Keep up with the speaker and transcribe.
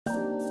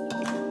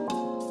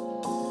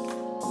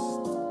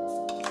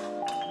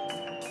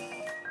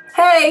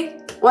Hey,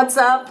 what's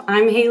up?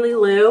 I'm Haley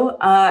Lu,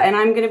 and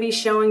I'm gonna be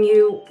showing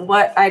you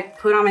what I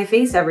put on my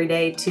face every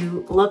day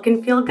to look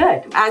and feel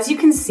good. As you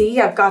can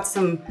see, I've got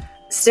some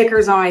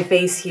stickers on my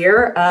face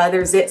here.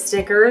 They're zit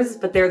stickers,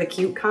 but they're the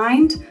cute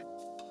kind.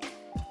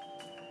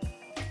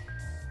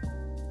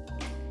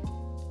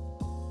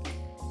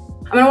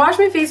 I'm gonna wash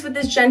my face with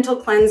this gentle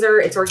cleanser.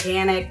 It's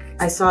organic.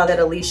 I saw that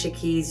Alicia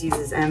Keys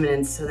uses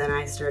Eminence, so then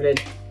I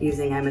started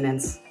using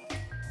Eminence.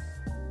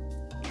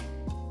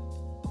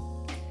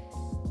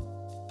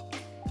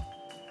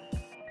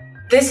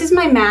 This is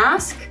my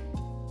mask.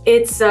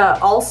 It's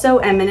also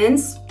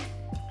Eminence.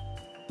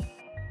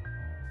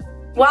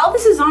 While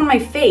this is on my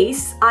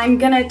face, I'm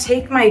gonna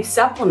take my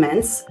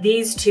supplements,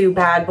 these two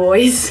bad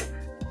boys.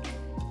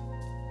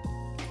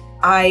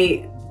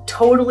 I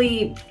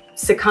totally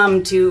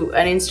succumbed to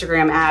an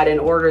Instagram ad and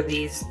ordered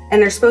these.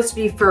 And they're supposed to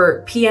be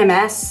for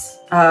PMS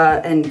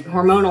and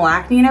hormonal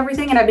acne and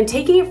everything. And I've been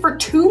taking it for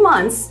 2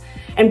 months.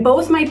 And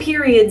both my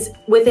periods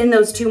within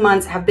those 2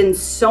 months have been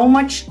so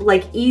much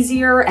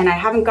easier, and I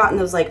haven't gotten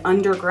those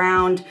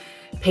underground,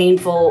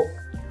 painful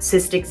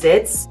cystic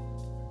zits.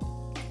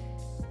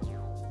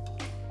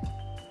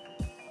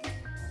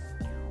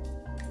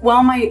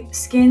 While my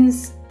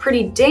skin's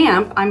pretty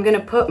damp, I'm gonna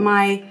put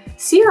my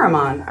serum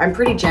on. I'm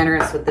pretty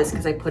generous with this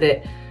because I put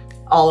it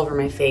all over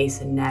my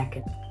face and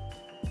neck.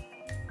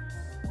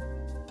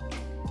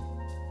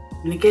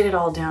 I'm gonna get it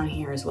all down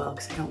here as well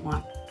because I don't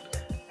want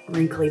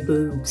wrinkly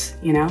boobs,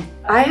 you know?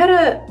 I had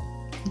a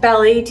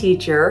ballet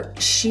teacher.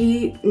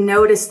 She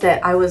noticed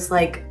that I was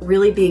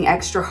really being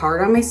extra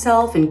hard on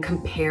myself and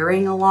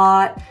comparing a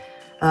lot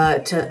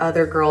to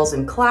other girls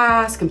in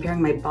class,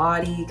 comparing my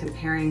body,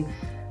 comparing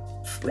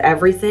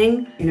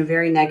everything in a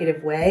very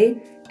negative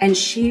way. And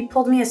she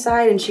pulled me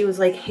aside and she was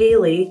like,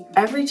 Haley,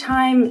 every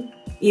time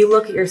you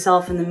look at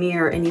yourself in the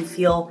mirror and you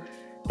feel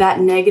that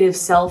negative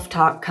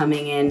self-talk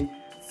coming in,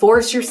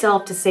 force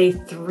yourself to say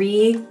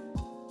 3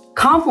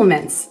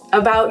 compliments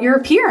about your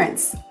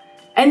appearance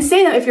and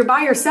say them. If you're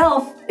by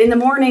yourself in the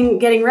morning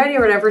getting ready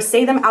or whatever,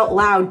 say them out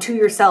loud to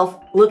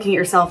yourself, looking at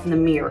yourself in the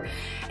mirror.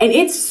 And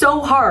it's so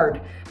hard,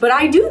 but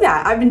I do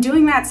that. I've been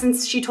doing that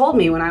since she told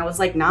me when I was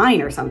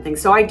 9 or something.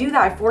 So I do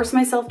that. I force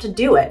myself to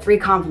do it. 3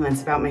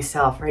 compliments about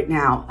myself right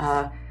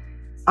now.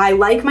 I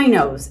like my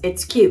nose.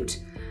 It's cute.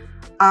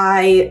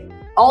 I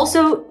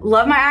also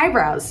love my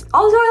eyebrows.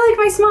 Also, I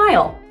like my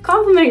smile.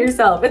 Compliment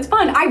yourself. It's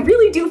fun. I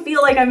really do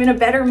feel like I'm in a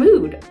better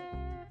mood.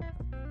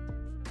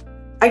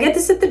 I get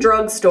this at the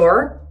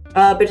drugstore,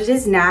 but it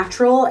is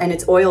natural and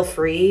it's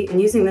oil-free.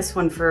 I'm using this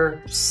one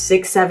for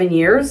 6-7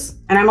 years,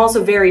 and I'm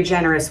also very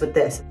generous with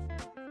this.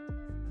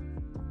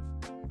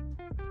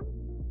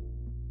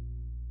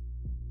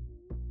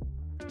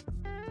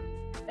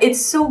 It's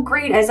so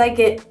great as I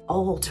get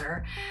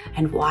older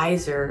and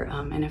wiser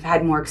and have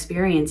had more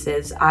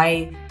experiences.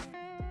 I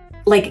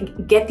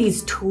get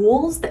these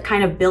tools that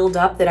kind of build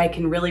up that I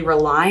can really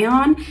rely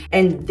on.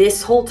 And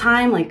this whole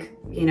time,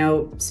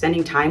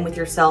 spending time with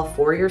yourself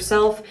for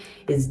yourself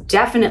is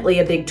definitely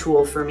a big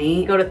tool for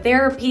me. I go to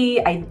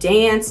therapy, I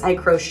dance, I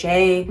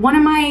crochet. One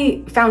of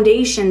my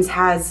foundations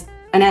has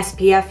an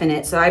SPF in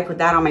it, so I put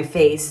that on my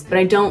face. But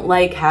I don't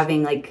like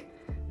having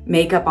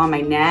makeup on my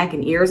neck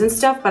and ears and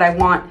stuff, but I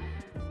want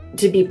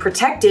to be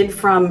protected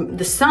from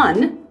the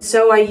sun.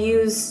 So I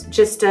use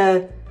just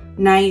a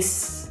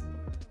nice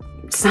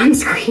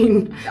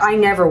sunscreen. I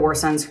never wore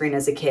sunscreen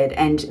as a kid,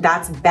 and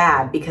that's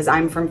bad because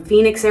I'm from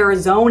Phoenix,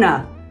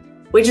 Arizona,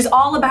 which is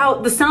all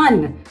about the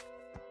sun.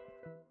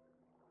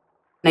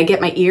 And I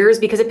get my ears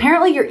because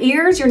apparently your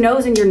ears, your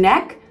nose, and your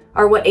neck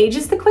are what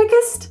ages the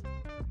quickest.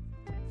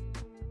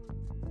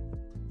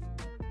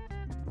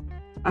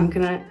 I'm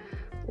gonna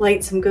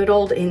light some good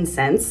old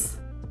incense.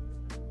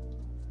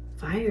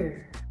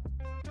 Fire.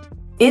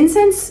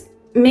 Incense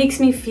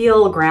makes me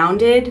feel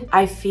grounded.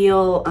 I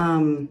feel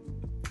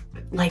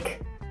like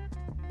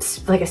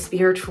a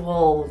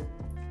spiritual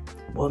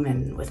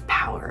woman with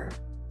power.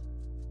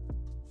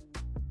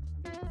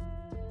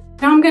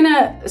 Now I'm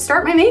gonna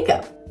start my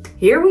makeup.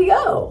 Here we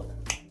go.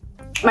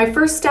 My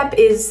first step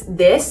is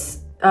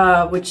this,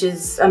 which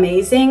is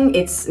amazing.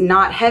 It's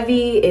not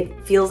heavy.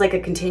 It feels like a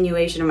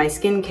continuation of my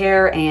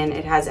skincare, and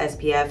it has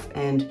SPF,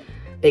 and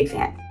big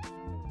fan.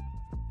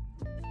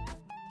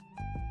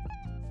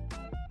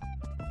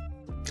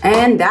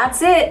 And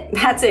that's it.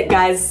 That's it,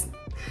 guys.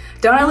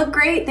 Don't I look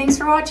great? Thanks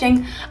for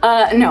watching.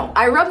 No,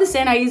 I rub this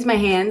in. I use my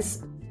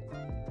hands.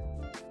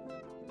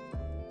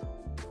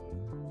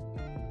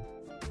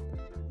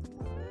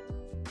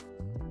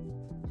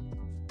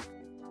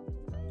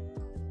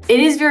 It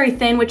is very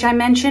thin, which I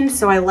mentioned,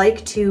 so I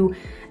like to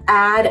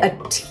add a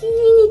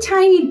teeny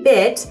tiny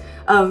bit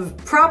of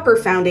proper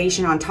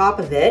foundation on top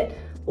of it.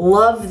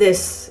 Love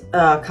this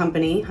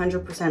company,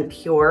 100%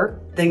 pure.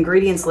 The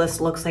ingredients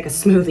list looks like a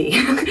smoothie.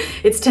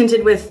 It's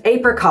tinted with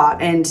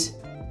apricot and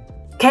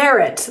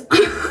carrot.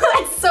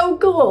 That's so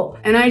cool.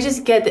 And I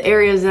just get the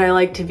areas that I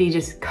like to be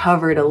just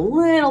covered a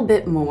little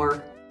bit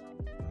more.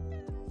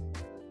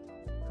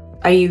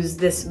 I use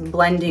this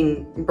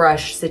blending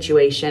brush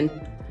situation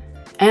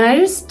and I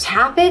just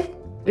tap it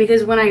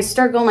because when I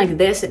start going like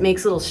this, it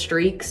makes little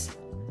streaks.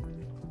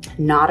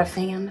 Not a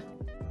fan.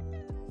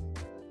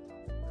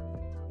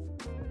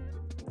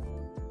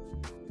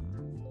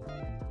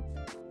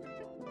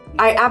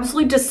 I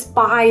absolutely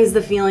despise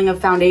the feeling of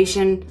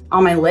foundation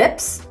on my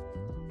lips.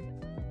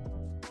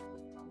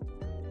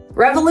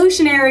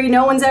 Revolutionary,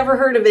 no one's ever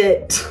heard of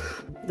it.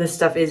 This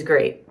stuff is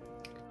great.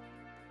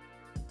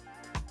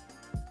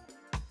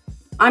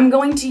 I'm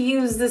going to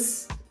use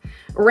this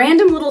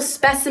random little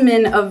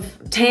specimen of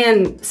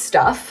tan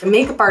stuff. A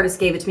makeup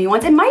artist gave it to me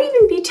once. It might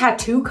even be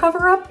tattoo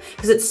cover up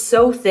because it's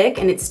so thick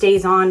and it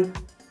stays on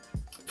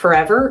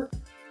forever.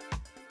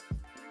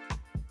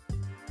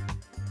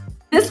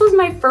 This was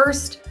my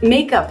first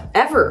makeup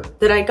ever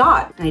that I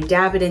got. I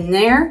dab it in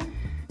there.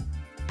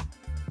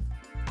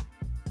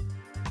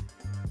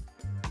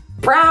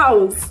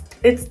 Brows,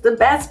 it's the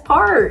best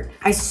part.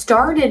 I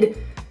started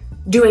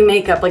doing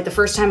makeup, like the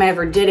first time I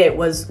ever did it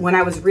was when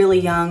I was really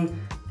young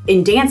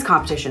in dance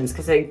competitions,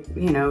 because I,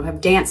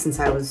 have danced since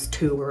I was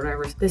 2 or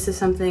whatever. This is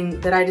something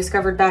that I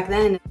discovered back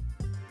then.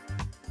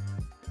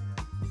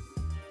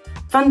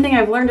 Fun thing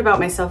I've learned about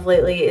myself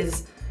lately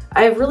is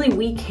I have really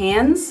weak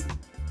hands.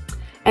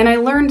 And I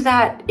learned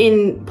that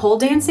in pole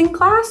dancing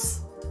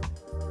class.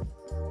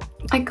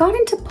 I got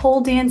into pole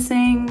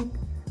dancing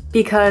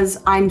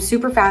because I'm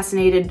super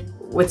fascinated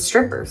with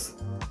strippers.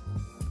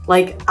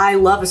 Like, I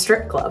love a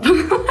strip club,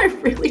 I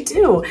really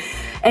do.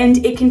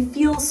 And it can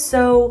feel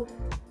so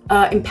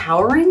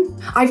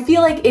empowering. I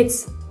feel like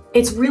it's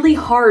really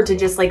hard to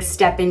just like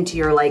step into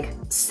your like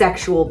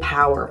sexual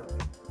power.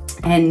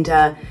 And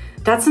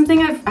that's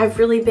something I've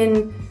really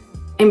been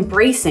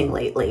embracing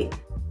lately.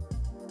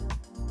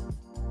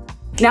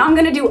 Now I'm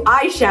gonna do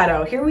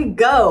eyeshadow, here we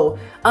go.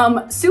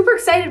 Super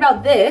excited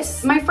about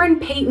this. My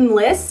friend Peyton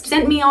List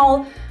sent me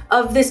all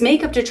of this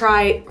makeup to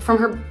try from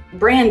her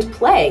brand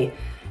Play.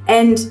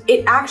 And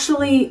it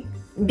actually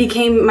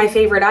became my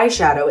favorite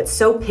eyeshadow. It's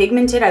so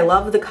pigmented, I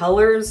love the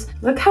colors.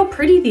 Look how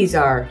pretty these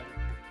are.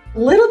 A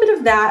little bit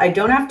of that, I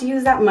don't have to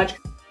use that much.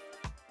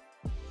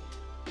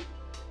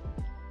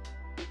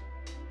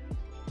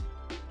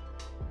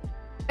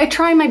 I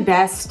try my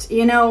best,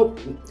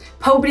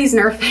 nobody's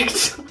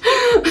perfect.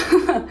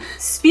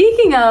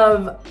 Speaking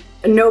of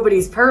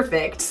nobody's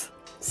perfect,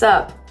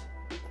 sup?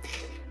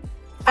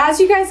 As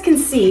you guys can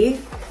see,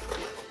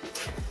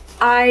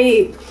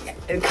 I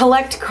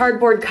collect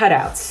cardboard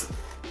cutouts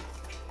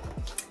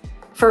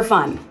for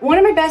fun. One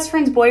of my best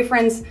friend's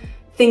boyfriends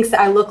thinks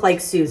that I look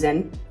like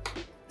Susan.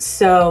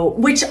 So,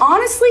 which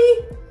honestly,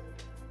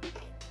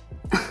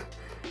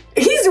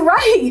 he's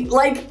right.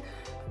 Like,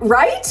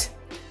 right?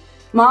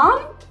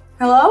 Mom?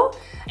 Hello?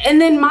 And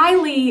then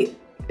Miley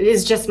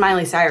is just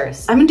Miley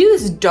Cyrus. I'm gonna do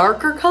this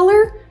darker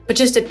color, but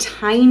just a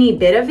tiny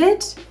bit of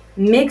it,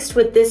 mixed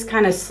with this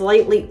kind of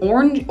slightly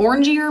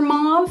orangier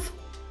mauve.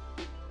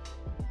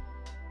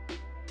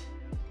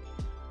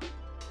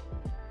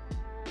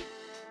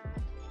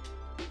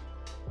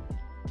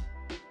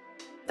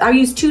 I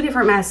use 2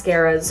 different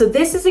mascaras. So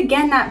this is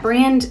again that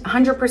brand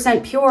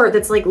 100% Pure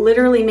that's like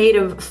literally made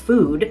of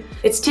food.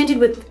 It's tinted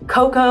with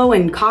cocoa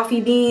and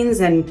coffee beans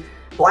and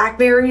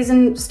blackberries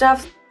and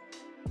stuff.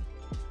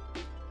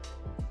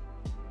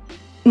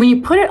 When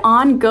you put it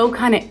on, go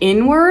kind of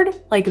inward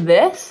like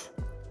this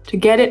to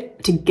get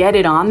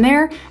it on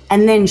there,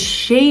 and then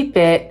shape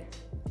it,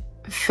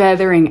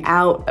 feathering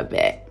out a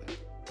bit.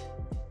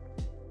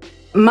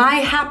 My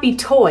happy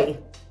toy.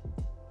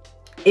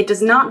 It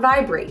does not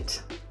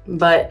vibrate,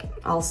 but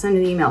I'll send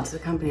an email to the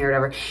company or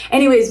whatever.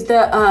 Anyways,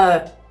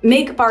 the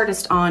makeup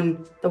artist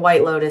on the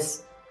White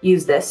Lotus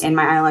used this, and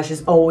my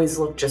eyelashes always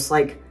look just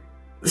like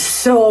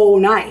so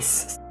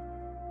nice.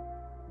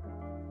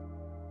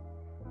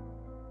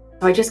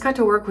 So I just got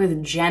to work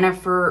with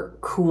Jennifer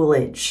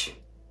Coolidge,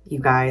 you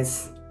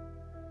guys.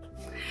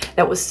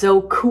 That was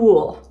so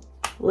cool.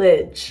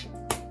 Lidge.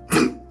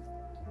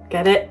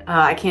 Get it?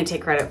 I can't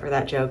take credit for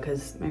that joke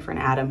because my friend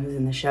Adam, who's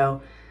in the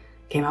show,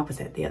 came up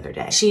with it the other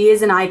day. She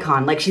is an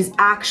icon, like she's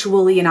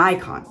actually an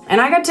icon.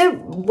 And I got to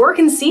work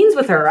in scenes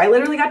with her. I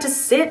literally got to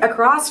sit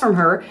across from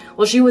her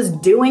while she was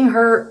doing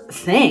her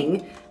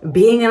thing,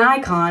 being an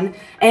icon,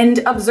 and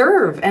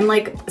observe and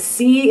like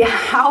see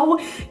how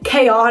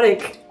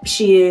chaotic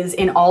she is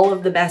in all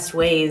of the best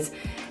ways.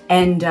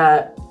 And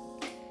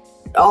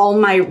all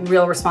my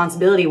real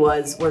responsibility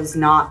was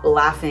not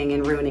laughing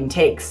and ruining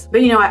takes.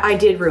 But I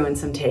did ruin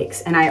some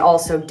takes, and I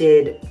also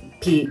did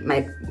pee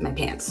my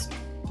pants.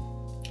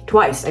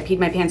 Twice. I peed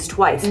my pants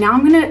twice. Now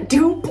I'm gonna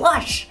do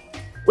blush,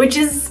 which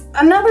is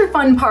another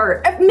fun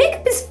part.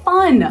 Makeup is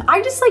fun. I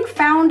just like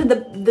found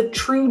the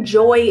true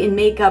joy in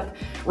makeup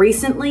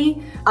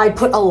recently. I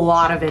put a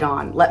lot of it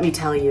on, let me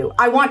tell you.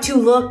 I want to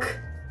look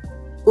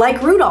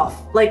like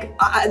Rudolph. Like,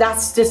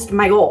 that's just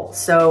my goal.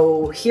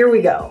 So here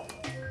we go.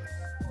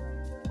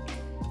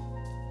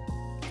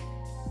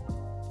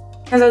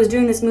 As I was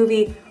doing this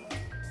movie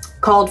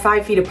called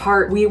 5 Feet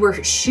Apart, we were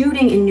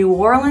shooting in New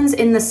Orleans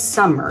in the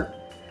summer,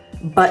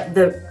 but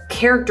the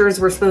characters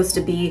were supposed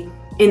to be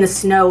in the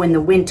snow in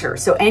the winter.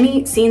 So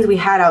any scenes we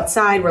had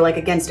outside were like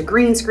against a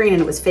green screen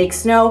and it was fake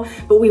snow,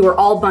 but we were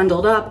all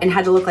bundled up and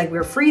had to look like we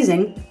were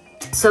freezing.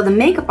 So the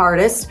makeup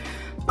artist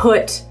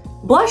put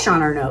blush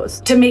on our nose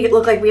to make it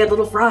look like we had a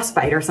little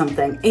frostbite or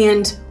something.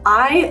 And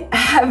I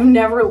have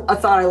never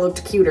thought I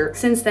looked cuter.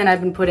 Since then,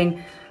 I've been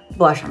putting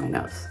blush on my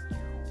nose.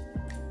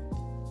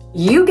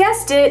 You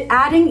guessed it,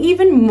 adding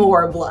even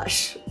more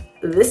blush.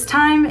 This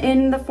time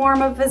in the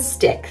form of a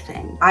stick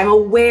thing. I'm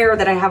aware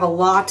that I have a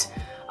lot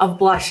of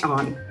blush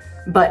on,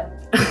 but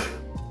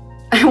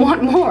I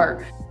want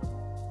more.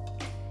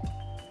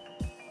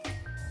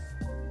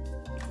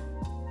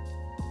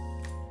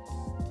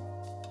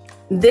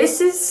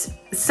 This is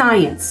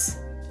science,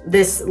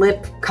 this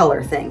lip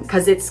color thing,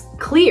 because it's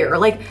clear.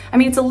 Like, I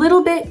mean, it's a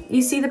little bit,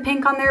 you see the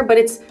pink on there, but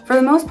it's for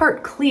the most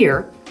part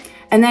clear.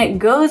 And then it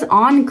goes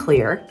on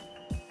clear.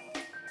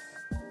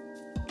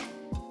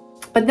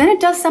 But then it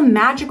does some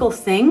magical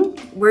thing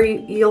where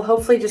you'll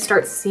hopefully just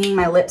start seeing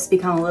my lips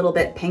become a little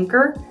bit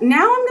pinker.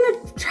 Now I'm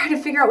gonna try to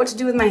figure out what to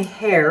do with my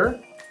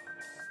hair.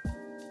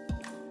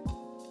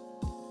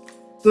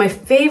 My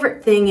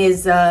favorite thing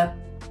is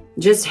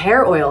just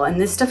hair oil, and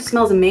this stuff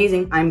smells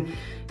amazing. I'm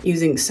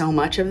using so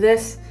much of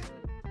this.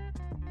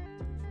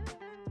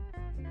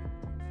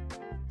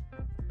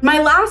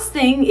 My last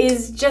thing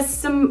is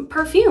just some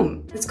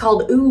perfume. It's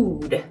called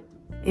Oud,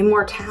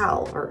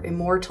 Immortal or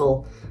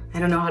Immortal. I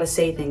don't know how to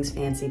say things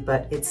fancy,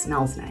 but it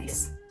smells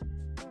nice.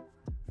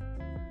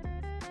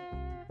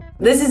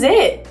 This is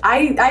it.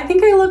 I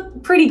think I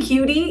look pretty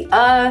cutie.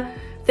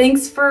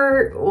 Thanks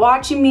for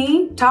watching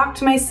me talk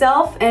to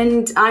myself,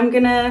 and I'm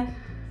gonna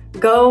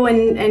go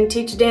and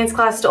teach a dance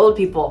class to old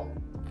people,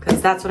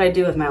 because that's what I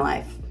do with my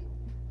life.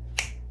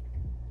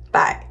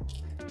 Bye.